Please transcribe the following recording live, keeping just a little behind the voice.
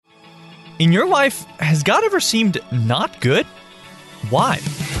In your life, has God ever seemed not good? Why?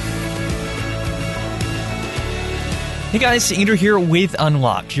 Hey guys, Andrew here with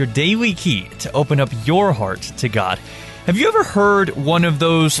Unlocked, your daily key to open up your heart to God. Have you ever heard one of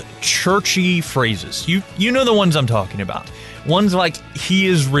those churchy phrases? You know the ones I'm talking about. Ones like, He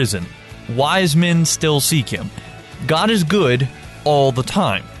is risen, wise men still seek Him, God is good all the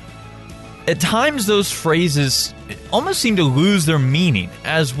time. At times, those phrases almost seem to lose their meaning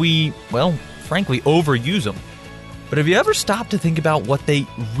as we, frankly, overuse them. But have you ever stopped to think about what they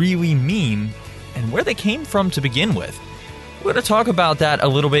really mean and where they came from to begin with? We're going to talk about that a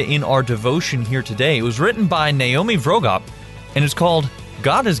little bit in our devotion here today. It was written by Naomi Vroegop, and it's called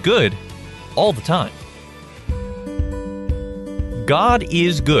God is Good All the Time. God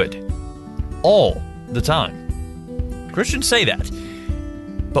is good all the time. Christians say that.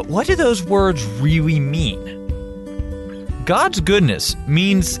 But what do those words really mean? God's goodness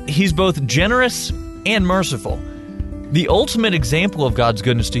means He's both generous and merciful. The ultimate example of God's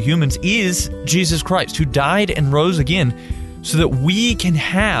goodness to humans is Jesus Christ, who died and rose again so that we can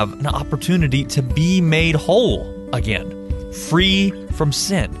have an opportunity to be made whole again, free from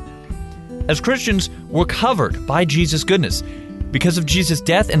sin. As Christians, we're covered by Jesus' goodness. Because of Jesus'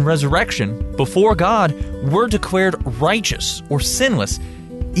 death and resurrection, before God, we're declared righteous or sinless,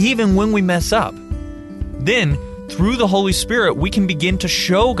 even when we mess up. Then, through the Holy Spirit, we can begin to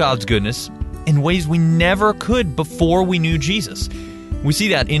show God's goodness in ways we never could before we knew Jesus. We see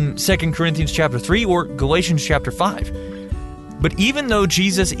that in 2 Corinthians chapter 3 or Galatians chapter 5. But even though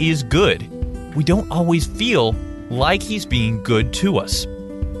Jesus is good, we don't always feel like He's being good to us.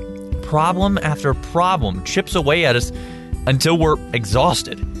 Problem after problem chips away at us until we're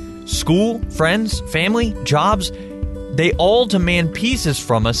exhausted. School, friends, family, jobs, they all demand pieces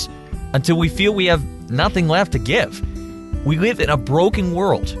from us until we feel we have nothing left to give. We live in a broken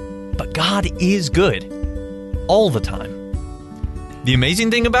world, but God is good all the time. The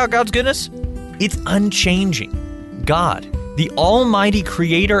amazing thing about God's goodness? It's unchanging. God, the Almighty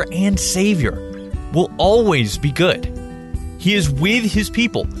Creator and Savior, will always be good. He is with His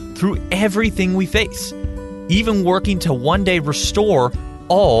people through everything we face, even working to one day restore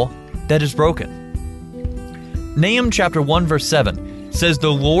all that is broken. Nahum chapter 1 verse 7 says,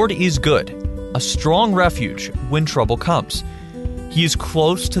 "The Lord is good, a strong refuge when trouble comes. He is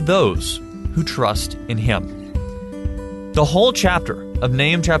close to those who trust in Him." The whole chapter of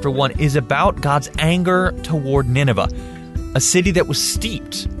Nahum chapter 1 is about God's anger toward Nineveh, a city that was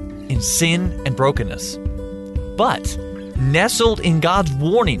steeped in sin and brokenness. But nestled in God's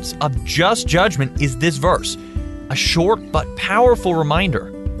warnings of just judgment is this verse, a short but powerful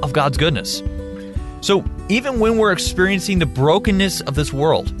reminder of God's goodness. So even when we're experiencing the brokenness of this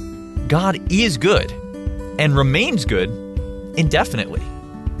world, God is good and remains good indefinitely.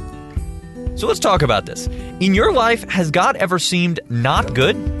 So let's talk about this. In your life, has God ever seemed not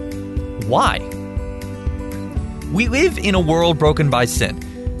good? Why? We live in a world broken by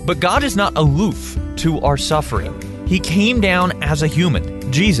sin, but God is not aloof to our suffering. He came down as a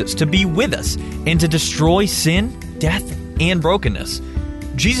human, Jesus, to be with us and to destroy sin, death, and brokenness.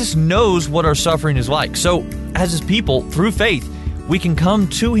 Jesus knows what our suffering is like, so as His people, through faith, we can come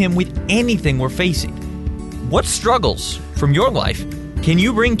to Him with anything we're facing. What struggles from your life can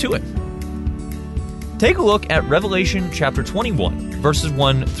you bring to Him? Take a look at Revelation chapter 21, verses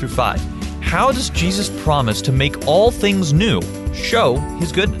 1 through 5. How does Jesus promise to make all things new show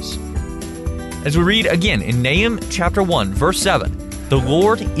His goodness? As we read again in Nahum chapter 1, verse 7, "The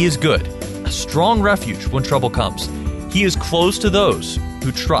Lord is good, a strong refuge when trouble comes. He is close to those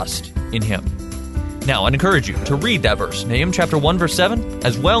who trust in Him." Now, I'd encourage you to read that verse, Nahum chapter 1, verse 7,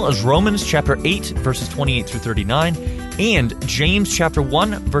 as well as Romans chapter 8, verses 28 through 39, and James chapter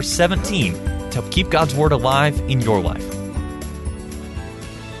 1, verse 17, to help keep God's Word alive in your life.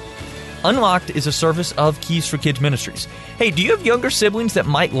 Unlocked is a service of Keys for Kids Ministries. Hey, do you have younger siblings that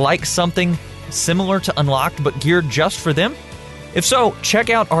might like something similar to Unlocked but geared just for them? If so,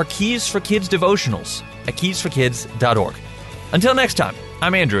 check out our Keys for Kids devotionals at keysforkids.org. Until next time,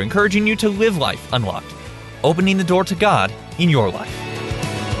 I'm Andrew, encouraging you to live life unlocked, opening the door to God in your life.